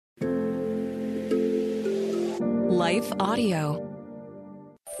Life Audio.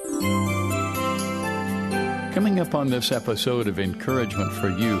 Coming up on this episode of Encouragement for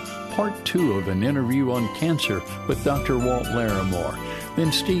You, part 2 of an interview on cancer with Dr. Walt Larimore.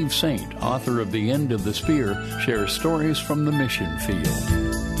 Then Steve Saint, author of The End of the Spear, shares stories from the mission field.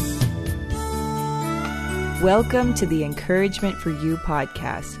 Welcome to the Encouragement for You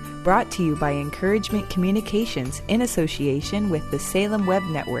podcast, brought to you by Encouragement Communications in association with the Salem Web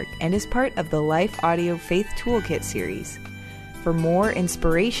Network and is part of the Life Audio Faith Toolkit series. For more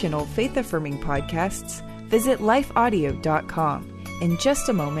inspirational, faith-affirming podcasts, visit lifeaudio.com. In just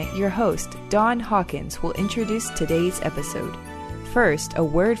a moment, your host, Don Hawkins, will introduce today's episode. First, a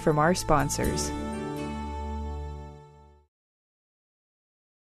word from our sponsors.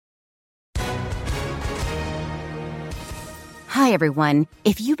 Hi, everyone.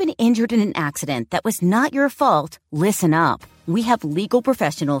 If you've been injured in an accident that was not your fault, listen up. We have legal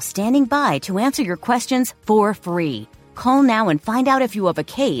professionals standing by to answer your questions for free. Call now and find out if you have a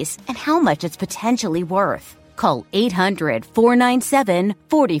case and how much it's potentially worth. Call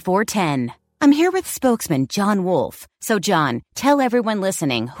 800-497-4410. I'm here with spokesman John Wolf. So, John, tell everyone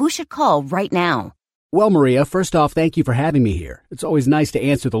listening who should call right now. Well, Maria, first off, thank you for having me here. It's always nice to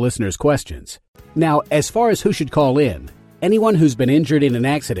answer the listeners' questions. Now, as far as who should call in, anyone who's been injured in an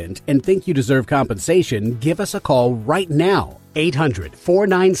accident and think you deserve compensation, give us a call right now.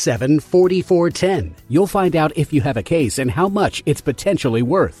 800-497-4410. You'll find out if you have a case and how much it's potentially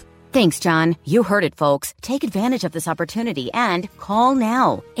worth. Thanks, John. You heard it, folks. Take advantage of this opportunity and call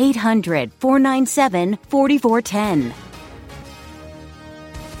now. 800-497-4410.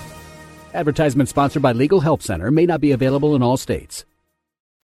 Advertisement sponsored by Legal Help Center. May not be available in all states.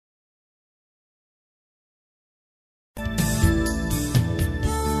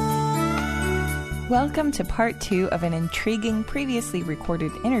 Welcome to part 2 of an intriguing previously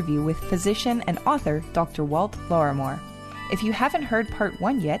recorded interview with physician and author Dr. Walt Larimore. If you haven't heard part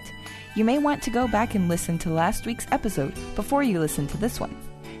 1 yet, you may want to go back and listen to last week's episode before you listen to this one.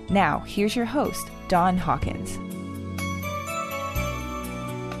 Now, here's your host, Don Hawkins.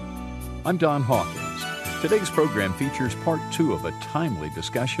 I'm Don Hawkins. Today's program features part 2 of a timely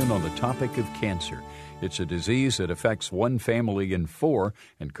discussion on the topic of cancer. It's a disease that affects one family in 4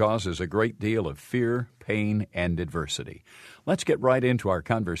 and causes a great deal of fear, pain, and adversity. Let's get right into our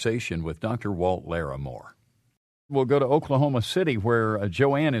conversation with Dr. Walt Larimore. We'll go to Oklahoma City, where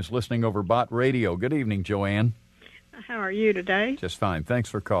Joanne is listening over Bot Radio. Good evening, Joanne. How are you today? Just fine. Thanks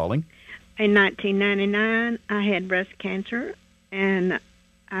for calling. In 1999, I had breast cancer, and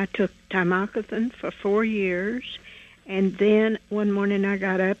I took tamoxifen for 4 years. And then one morning I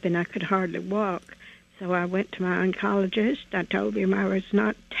got up and I could hardly walk. So I went to my oncologist. I told him I was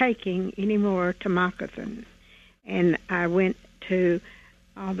not taking any more tamoxifen. And I went to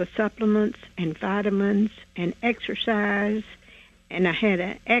all the supplements and vitamins and exercise, and I had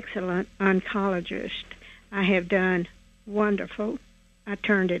an excellent oncologist. I have done wonderful. I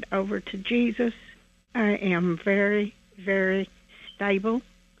turned it over to Jesus. I am very, very stable,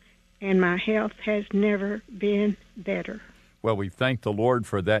 and my health has never been better. Well, we thank the Lord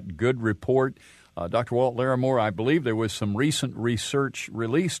for that good report. Dr. Walt Larimore, I believe there was some recent research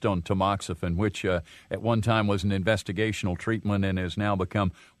released on tamoxifen, which at one time was an investigational treatment and has now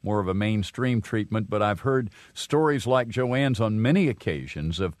become more of a mainstream treatment. But I've heard stories like Joanne's on many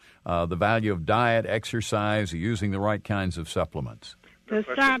occasions of the value of diet, exercise, using the right kinds of supplements. The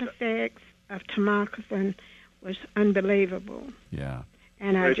side effects of tamoxifen was unbelievable. Yeah.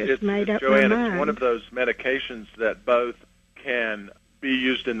 And I just made up Joanne, my mind. it's one of those medications that both can be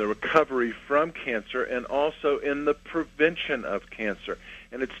used in the recovery from cancer and also in the prevention of cancer.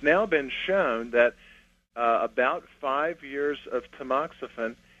 And it's now been shown that about 5 years of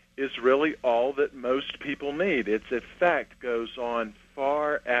tamoxifen is really all that most people need. Its effect goes on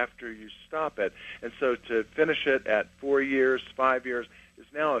far after you stop it. And so to finish it at 4 years, 5 years, is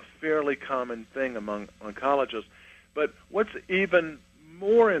now a fairly common thing among oncologists. But what's even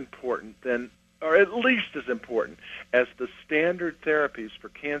more important than, or at least as important as the standard therapies for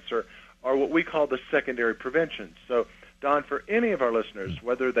cancer, are what we call the secondary preventions. So, Don, for any of our listeners,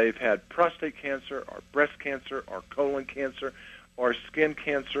 whether they've had prostate cancer or breast cancer or colon cancer or skin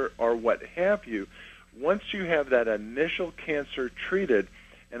cancer or what have you, once you have that initial cancer treated,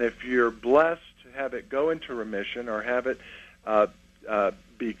 and if you're blessed to have it go into remission or have it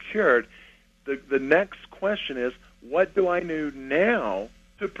be cured, the next question is, what do I do now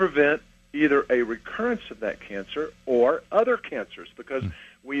to prevent either a recurrence of that cancer or other cancers? Because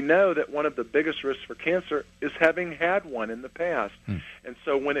we know that one of the biggest risks for cancer is having had one in the past. And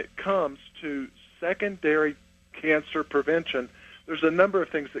so when it comes to secondary cancer prevention, there's a number of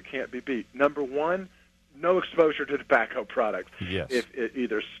things that can't be beat. Number one, no exposure to tobacco products. Yes.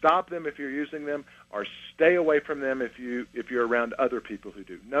 Either stop them if you're using them, or stay away from them if you're around other people who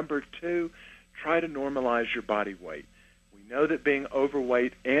do. Number 2, try to normalize your body weight. We know that being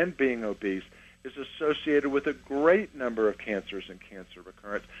overweight and being obese is associated with a great number of cancers and cancer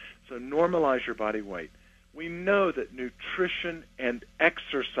recurrence. So normalize your body weight. We know that nutrition and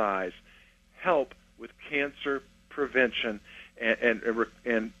exercise help with cancer prevention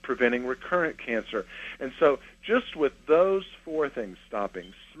and preventing recurrent cancer. And so just with those 4 things,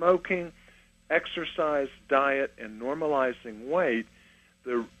 stopping smoking, exercise, diet, and normalizing weight,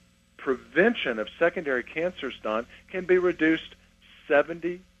 the prevention of secondary cancers, Don, can be reduced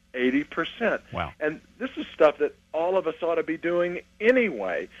 70-80%. Wow. And this is stuff that all of us ought to be doing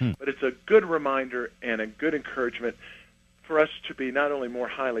anyway, but it's a good reminder and a good encouragement for us to be not only more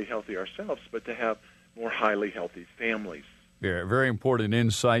highly healthy ourselves, but to have more highly healthy families. Yeah, very important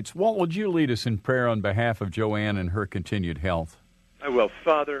insights. Walt, would you lead us in prayer on behalf of Joanne and her continued health? I will.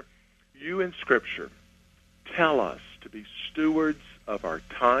 Father, you in Scripture tell us to be stewards of our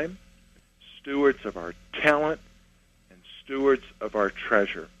time, stewards of our talent, and stewards of our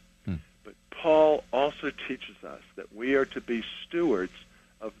treasure. But Paul also teaches us that we are to be stewards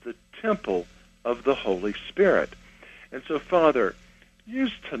of the temple of the Holy Spirit. And so, Father,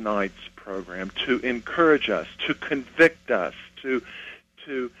 use tonight's program to encourage us, to convict us, to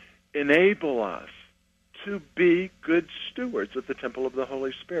enable us to be good stewards of the temple of the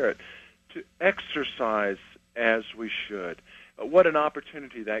Holy Spirit, to exercise as we should. What an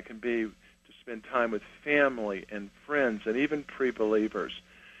opportunity that can be to spend time with family and friends and even pre-believers,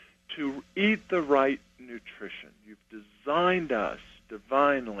 to eat the right nutrition. You've designed us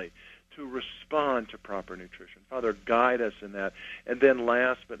divinely to respond to proper nutrition. Father, guide us in that. And then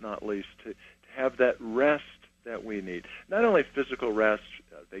last but not least, to have that rest that we need. Not only physical rest,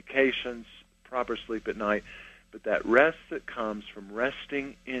 vacations, proper sleep at night, but that rest that comes from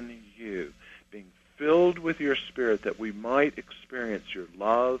resting in you, being filled with your Spirit, that we might experience your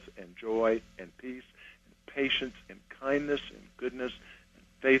love and joy and peace and patience and kindness and goodness and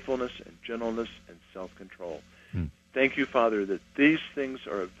faithfulness and gentleness and self-control. Thank you, Father, that these things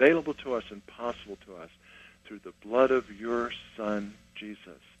are available to us and possible to us through the blood of your Son,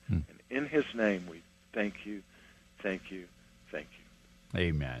 Jesus. And in his name we thank you, thank you, thank you.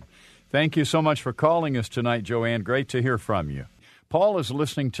 Amen. Thank you so much for calling us tonight, Joanne. Great to hear from you. Paul is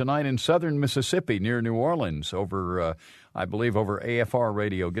listening tonight in southern Mississippi near New Orleans over, I believe, over AFR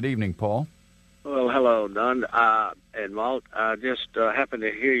radio. Good evening, Paul. Well, hello, Don and Walt. I just happened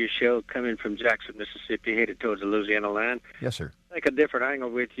to hear your show coming from Jackson, Mississippi, headed towards the Louisiana line. Yes, sir. Take a different angle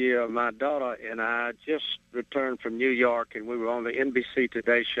with you. My daughter and I just returned from New York, and we were on the NBC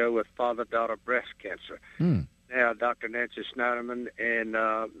Today show with father-daughter breast cancer. Now, Dr. Nancy Snyderman and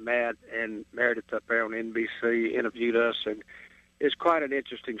Matt and Meredith up there on NBC interviewed us, and it's quite an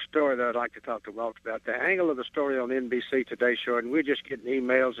interesting story that I'd like to talk to Walt about. The angle of the story on NBC Today show, and we're just getting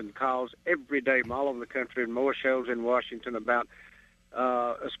emails and calls every day from all over the country and more shows in Washington about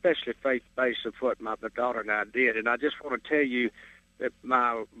especially faith-based of what my daughter and I did. And I just want to tell you that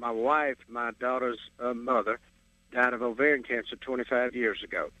my wife, my daughter's mother, died of ovarian cancer 25 years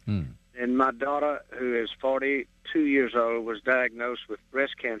ago. And my daughter, who is 42 years old, was diagnosed with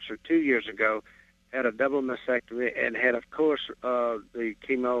breast cancer 2 years ago, had a double mastectomy, and had, of course, the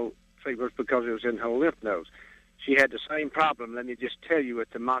chemo treatment because it was in her lymph nodes. She had the same problem, let me just tell you, with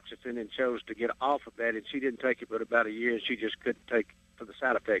tamoxifen, and chose to get off of that, and she didn't take it for about a year, and she just couldn't take it for the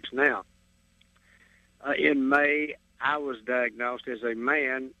side effects. Now, in May, I was diagnosed as a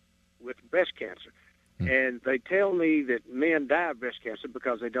man with breast cancer. And they tell me that men die of breast cancer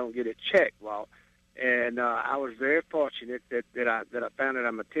because they don't get it checked, Walt. And I was very fortunate that I found out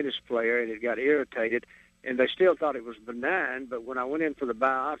I'm a tennis player, and it got irritated, and they still thought it was benign. But when I went in for the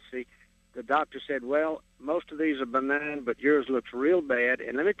biopsy, the doctor said, well, most of these are benign, but yours looks real bad.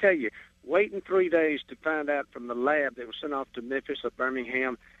 And let me tell you, waiting 3 days to find out from the lab that was sent off to Memphis or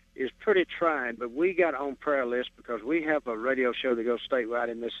Birmingham is pretty trying. But we got on prayer list because we have a radio show that goes statewide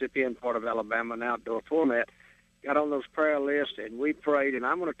in Mississippi and part of Alabama, an outdoor format. Got on those prayer lists, and we prayed. And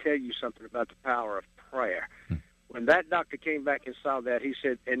I'm going to tell you something about the power of prayer. When that doctor came back and saw that, he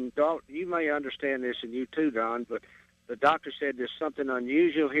said, and Don, you may understand this, and you too, Don, but the doctor said there's something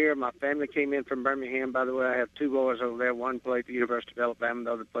unusual here. My family came in from Birmingham. By the way, I have 2 boys over there. One played at the University of Alabama,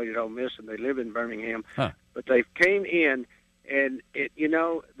 the other played at Ole Miss, and they live in Birmingham. But they came in, and,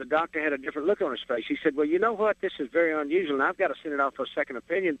 the doctor had a different look on his face. He said, well, you know what? This is very unusual, and I've got to send it off for a second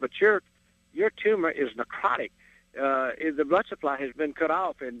opinion, but your tumor is necrotic. The blood supply has been cut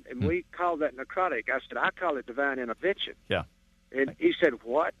off, and we call that necrotic. I said, I call it divine intervention. Yeah. And he said,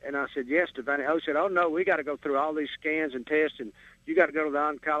 what? And I said, yes, Devane. He said, oh, no, we got to go through all these scans and tests, and you got to go to the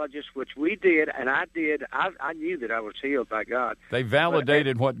oncologist, which we did, and I did. I knew that I was healed by God. They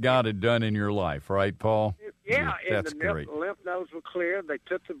validated what God had done in your life, right, Paul? Yeah, and that's the great. lymph nodes were clear. They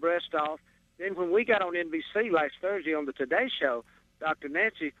took the breast off. Then when we got on NBC last Thursday on the Today Show, Dr.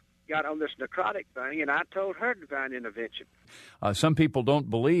 Nancy got on this necrotic thing, and I told her divine intervention. Some people don't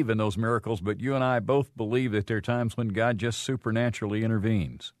believe in those miracles, but you and I both believe that there are times when God just supernaturally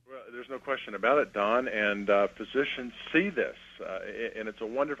intervenes. Well, there's no question about it, Don, and physicians see this, and it's a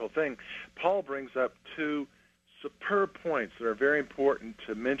wonderful thing. Paul brings up two superb points that are very important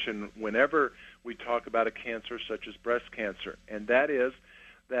to mention whenever we talk about a cancer such as breast cancer, and that is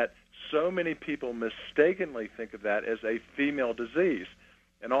that so many people mistakenly think of that as a female disease.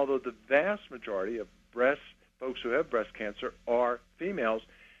 And although the vast majority of folks who have breast cancer are females,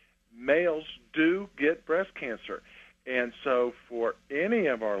 males do get breast cancer. And so for any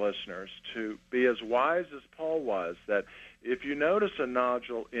of our listeners to be as wise as Paul was, that if you notice a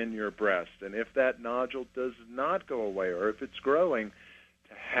nodule in your breast, and if that nodule does not go away, or if it's growing,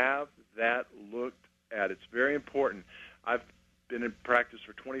 to have that looked at. It's very important. I've been in practice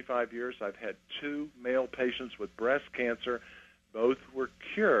for 25 years. I've had 2 male patients with breast cancer. Both were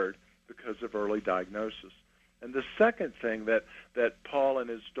cured because of early diagnosis. And the second thing that Paul and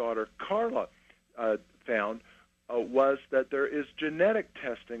his daughter Carla found was that there is genetic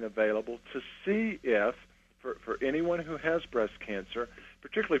testing available to see if, for anyone who has breast cancer,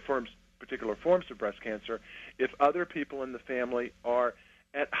 particular forms of breast cancer, if other people in the family are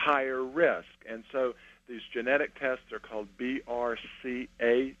at higher risk. And so these genetic tests are called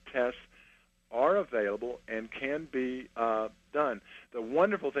BRCA tests, are available and can be done. The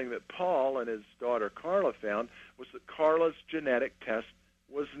wonderful thing that Paul and his daughter Carla found was that Carla's genetic test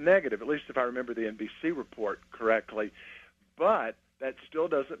was negative, at least if I remember the NBC report correctly. But that still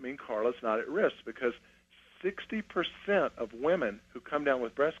doesn't mean Carla's not at risk, because 60% of women who come down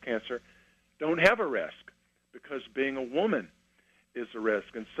with breast cancer don't have a risk, because being a woman is a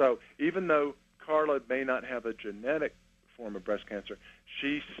risk. And so even though Carla may not have a genetic form of breast cancer,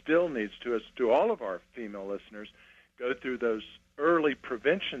 she still needs to, as do all of our female listeners, go through those early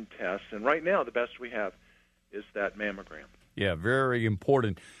prevention tests. And right now, the best we have is that mammogram. Yeah, very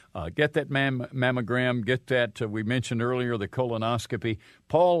important. Get that mammogram, get that, we mentioned earlier, the colonoscopy.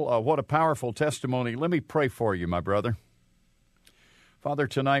 Paul, what a powerful testimony. Let me pray for you, my brother. Father,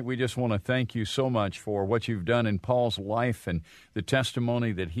 tonight we just want to thank you so much for what you've done in Paul's life and the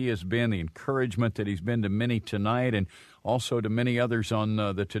testimony that he has been, the encouragement that he's been to many tonight and also to many others on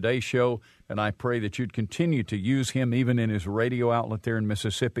the Today Show. And I pray that you'd continue to use him even in his radio outlet there in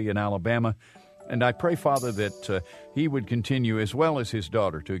Mississippi and Alabama. And I pray, Father, that he would continue, as well as his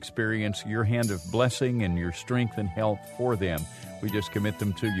daughter, to experience your hand of blessing and your strength and health for them. We just commit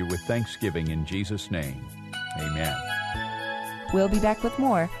them to you with thanksgiving in Jesus' name. Amen. We'll be back with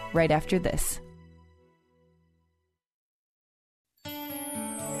more right after this.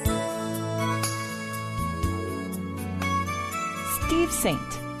 Steve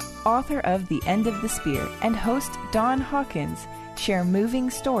Saint, author of The End of the Spear, and host Don Hawkins share moving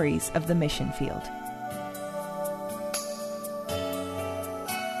stories of the mission field.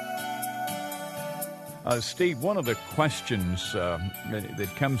 Steve, one of the questions that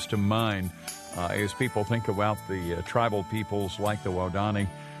comes to mind as people think about the tribal peoples like the Waodani,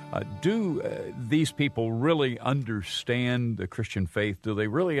 do these people really understand the Christian faith? Do they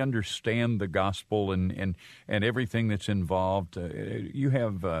really understand the gospel and everything that's involved? You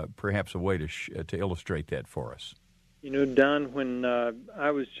have perhaps a way to illustrate that for us. You know, Don, when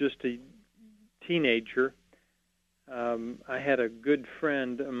I was just a teenager, I had a good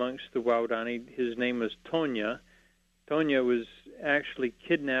friend amongst the Waodani. His name was Tonya. Tonya was actually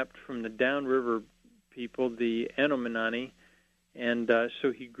kidnapped from the downriver people, the Anominani, and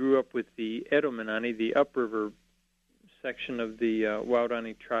so he grew up with the Edominani, the upriver section of the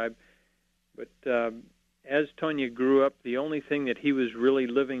Waodani tribe. But as Tonya grew up, the only thing that he was really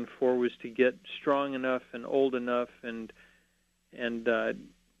living for was to get strong enough and old enough and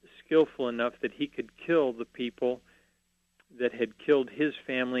skillful enough that he could kill the people that had killed his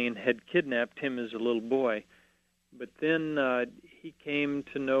family and had kidnapped him as a little boy. But then he came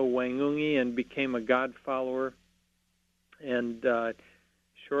to know Wangungi and became a God follower. And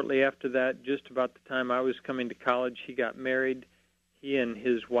shortly after that, just about the time I was coming to college, he got married. He and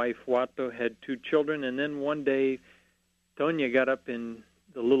his wife, Wato, had 2 children. And then one day, Tonya got up in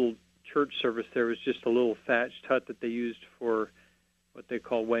the little church service. There was just a little thatched hut that they used for what they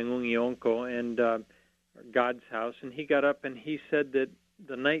call Wangungi Onko, and God's house. And he got up and he said that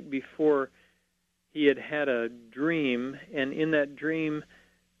the night before he had had a dream, and in that dream,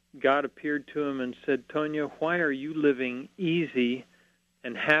 God appeared to him and said, Tonya, why are you living easy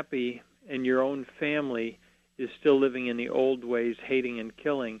and happy, and your own family is still living in the old ways, hating and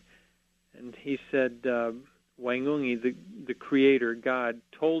killing? And he said, Wangungi, the Creator, God,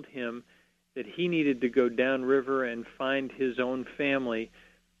 told him that he needed to go downriver and find his own family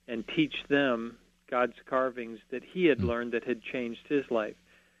and teach them God's carvings that he had learned that had changed his life.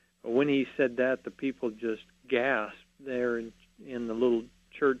 But when he said that, the people just gasped there in the little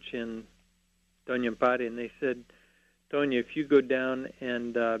church in Donyampati, and they said, Tonya, if you go down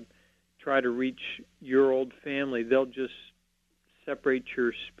and try to reach your old family, they'll just separate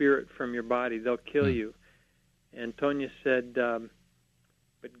your spirit from your body. They'll kill you. And Tonya said,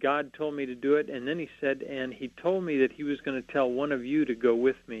 but God told me to do it. And then he said, and he told me that he was going to tell one of you to go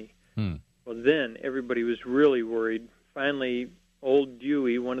with me. Well, then everybody was really worried. Finally, old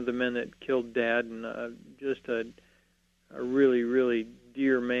Dewey, one of the men that killed Dad, and just a really, really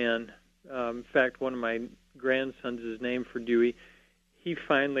dear man. In fact, one of my grandsons is named for Dewey. He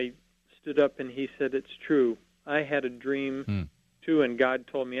finally stood up and he said, it's true. I had a dream, too, and God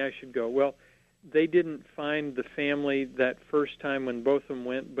told me I should go. Well, they didn't find the family that first time when both of them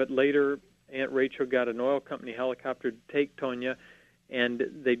went, but later Aunt Rachel got an oil company helicopter to take Tonya, and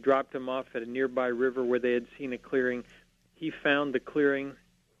they dropped him off at a nearby river where they had seen a clearing. He found the clearing,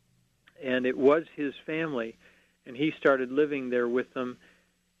 and it was his family, and he started living there with them.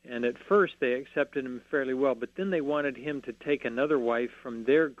 And at first they accepted him fairly well, but then they wanted him to take another wife from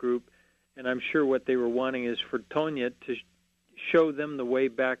their group, and I'm sure what they were wanting is for Tonya to show them the way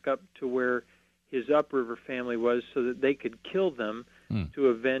back up to where his upriver family was so that they could kill them to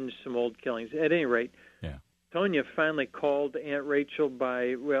avenge some old killings. At any rate, Tonya finally called Aunt Rachel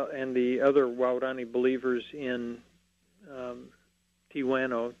and the other Waorani believers in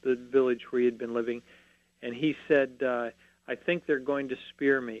Tijuana, the village where he had been living, and he said, I think they're going to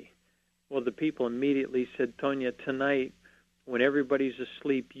spear me. Well, the people immediately said, Tonya, tonight, when everybody's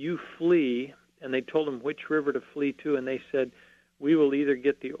asleep, you flee. And they told him which river to flee to, and they said, we will either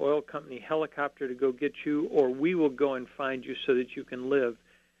get the oil company helicopter to go get you, or we will go and find you so that you can live.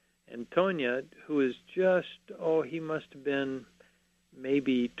 And Tonya, who is just, he must have been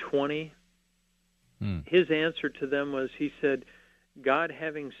maybe 20, his answer to them was, he said, God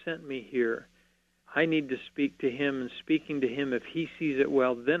having sent me here, I need to speak to him, and speaking to him, if he sees it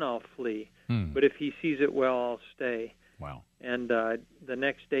well, then I'll flee. But if he sees it well, I'll stay. Wow. And the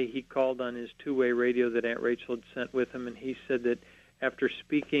next day he called on his two-way radio that Aunt Rachel had sent with him, and he said that after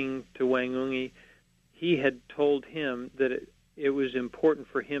speaking to Wangungi, he had told him that it was important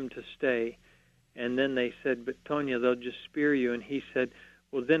for him to stay. And then they said, but Tonya, they'll just spear you. And he said,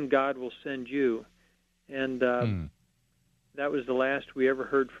 well, then God will send you. And that was the last we ever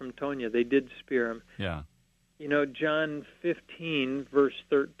heard from Tonya. They did spear him. Yeah. You know, John 15, verse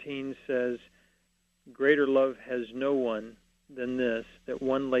 13 says, greater love has no one than this, that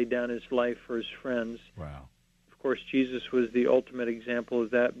one lay down his life for his friends. Wow. Of course, Jesus was the ultimate example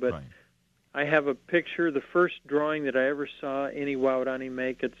of that, but I have a picture, the first drawing that I ever saw any Waorani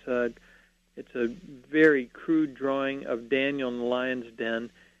make. It's a very crude drawing of Daniel in the lion's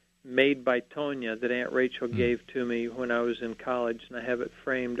den made by Tonya that Aunt Rachel gave to me when I was in college, and I have it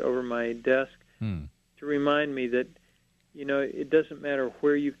framed over my desk to remind me that, you know, it doesn't matter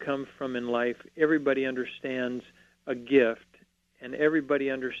where you come from in life. Everybody understands a gift, and everybody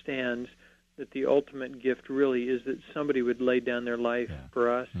understands that the ultimate gift really is that somebody would lay down their life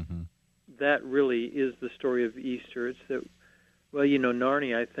for us. That really is the story of Easter. It's that, well, you know,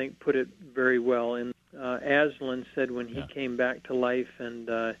 Narnia, I think, put it very well. And Aslan said when he came back to life,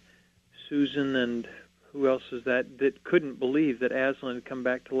 and Susan and who else was that couldn't believe that Aslan had come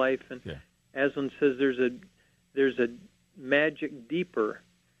back to life. And Aslan says there's a magic deeper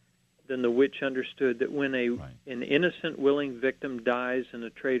than the witch understood, that when an innocent, willing victim dies in a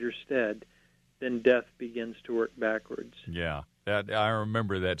traitor's stead, then death begins to work backwards. Yeah, I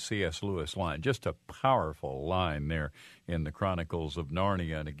remember that C.S. Lewis line, just a powerful line there in the Chronicles of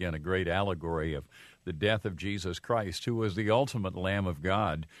Narnia, and again, a great allegory of the death of Jesus Christ, who was the ultimate Lamb of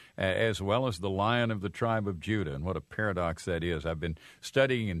God, as well as the Lion of the tribe of Judah. And what a paradox that is. I've been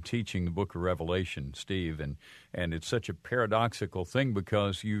studying and teaching the book of Revelation, Steve, and it's such a paradoxical thing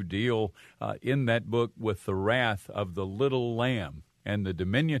because you deal in that book with the wrath of the little lamb. And the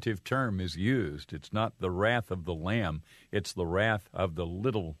diminutive term is used. It's not the wrath of the lamb, it's the wrath of the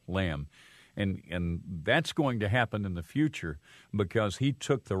little lamb. And that's going to happen in the future because he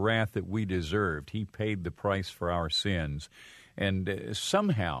took the wrath that we deserved. He paid the price for our sins. And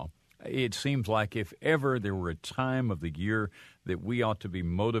somehow it seems like if ever there were a time of the year that we ought to be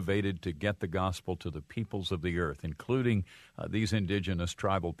motivated to get the gospel to the peoples of the earth, including these indigenous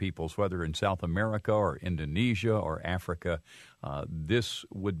tribal peoples, whether in South America or Indonesia or Africa. This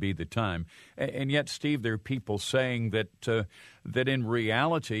would be the time. And yet, Steve, there are people saying that in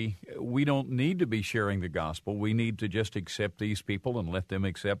reality, we don't need to be sharing the gospel. We need to just accept these people and let them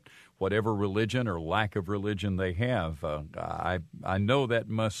accept whatever religion or lack of religion they have. I know that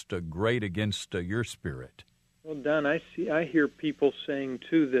must grate against your spirit. Well, Don, I hear people saying,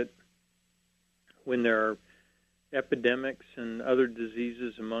 too, that when there are epidemics and other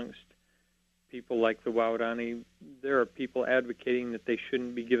diseases amongst people like the Waorani, there are people advocating that they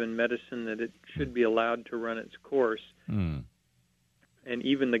shouldn't be given medicine, that it should be allowed to run its course. And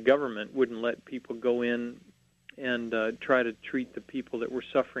even the government wouldn't let people go in and try to treat the people that were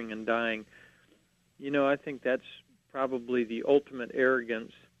suffering and dying. I think that's probably the ultimate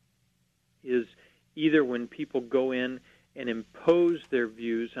arrogance, is either when people go in and impose their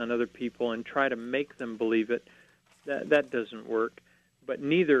views on other people and try to make them believe it, that doesn't work. But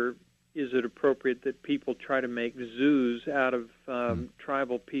neither is it appropriate that people try to make zoos out of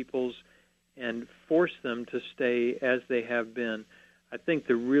tribal peoples and force them to stay as they have been. I think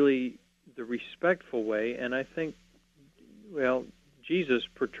the respectful way, and I think, Jesus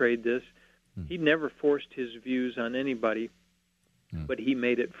portrayed this. He never forced his views on anybody, but he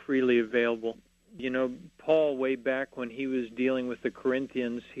made it freely available. Paul, way back when he was dealing with the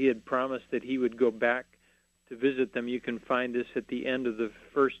Corinthians, he had promised that he would go back to visit them. You can find this at the end of the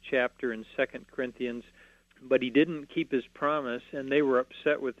first chapter in 2 Corinthians. But he didn't keep his promise, and they were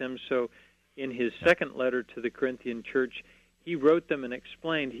upset with him. So in his second letter to the Corinthian church, he wrote them and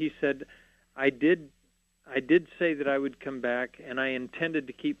explained. He said, I did say that I would come back, and I intended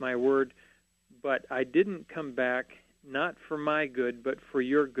to keep my word, but I didn't come back not for my good, but for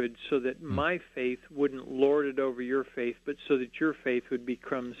your good, so that my faith wouldn't lord it over your faith, but so that your faith would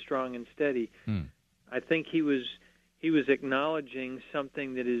become strong and steady. I think he was acknowledging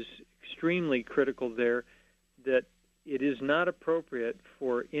something that is extremely critical there, that it is not appropriate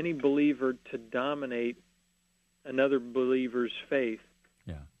for any believer to dominate another believer's faith.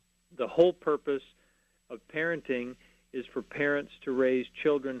 The whole purpose of parenting is for parents to raise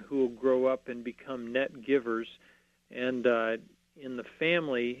children who will grow up and become net givers. And in the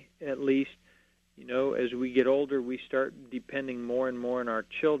family, at least, as we get older, we start depending more and more on our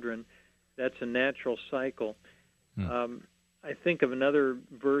children. That's a natural cycle. I think of another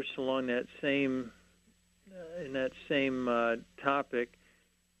verse along that same topic.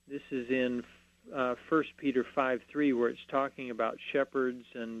 This is in 1 Peter 5:3, where it's talking about shepherds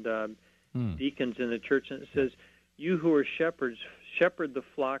and deacons in the church, and it says, "You who are shepherds, shepherd the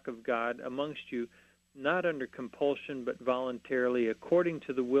flock of God amongst you, not under compulsion, but voluntarily, according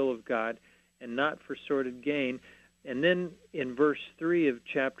to the will of God, and not for sordid gain." And then in verse 3 of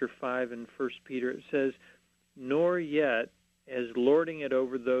chapter 5 in 1 Peter, it says, "Nor yet as lording it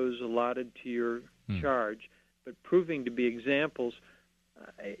over those allotted to your charge, but proving to be examples."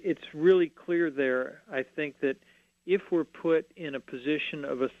 It's really clear there, I think, that if we're put in a position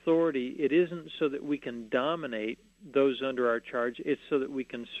of authority, it isn't so that we can dominate those under our charge, it's so that we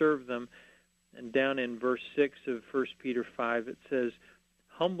can serve them. And down in verse 6 of 1 Peter 5, it says,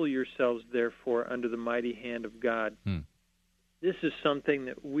 "Humble yourselves, therefore, under the mighty hand of God." This is something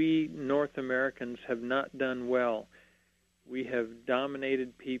that we North Americans have not done well. We have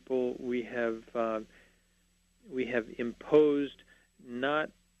dominated people. We have imposed not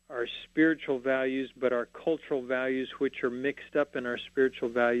our spiritual values, but our cultural values, which are mixed up in our spiritual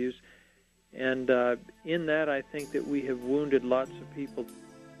values. And in that, I think that we have wounded lots of people.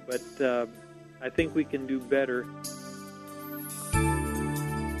 But I think we can do better.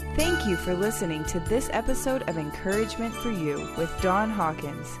 Thank you for listening to this episode of Encouragement for You with Don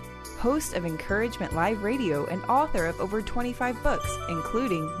Hawkins, host of Encouragement Live Radio and author of over 25 books,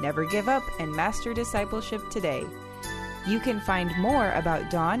 including Never Give Up and Master Discipleship Today. You can find more about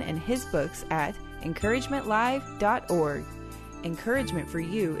Don and his books at encouragementlive.org. Encouragement for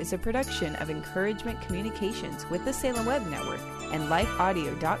You is a production of Encouragement Communications with the Salem Web Network and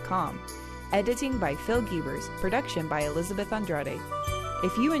lifeaudio.com. Editing by Phil Giebers, production by Elizabeth Andrade.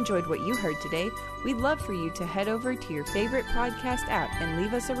 If you enjoyed what you heard today, we'd love for you to head over to your favorite podcast app and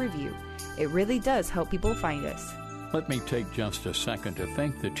leave us a review. It really does help people find us. Let me take just a second to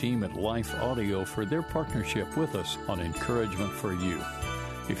thank the team at Life Audio for their partnership with us on Encouragement for You.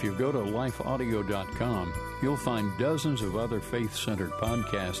 If you go to lifeaudio.com, you'll find dozens of other faith-centered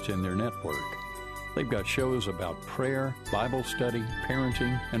podcasts in their network. They've got shows about prayer, Bible study,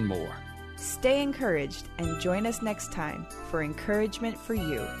 parenting, and more. Stay encouraged and join us next time for Encouragement for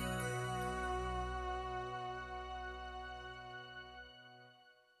You.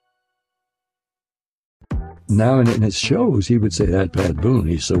 now and it shows. He would say, that Pat Boone,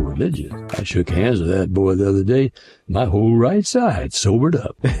 he's so religious. I shook hands with that boy the other day. My whole right side sobered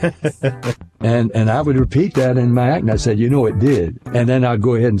up. and I would repeat that in my act, and I said, it did. And then I'd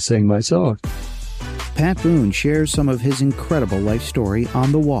go ahead and sing my song. Pat Boone shares some of his incredible life story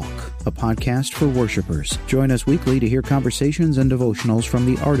on The Walk, a podcast for worshipers. Join us weekly to hear conversations and devotionals from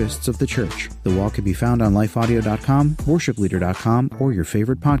the artists of the church. The Walk can be found on lifeaudio.com, worshipleader.com, or your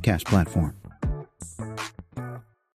favorite podcast platform.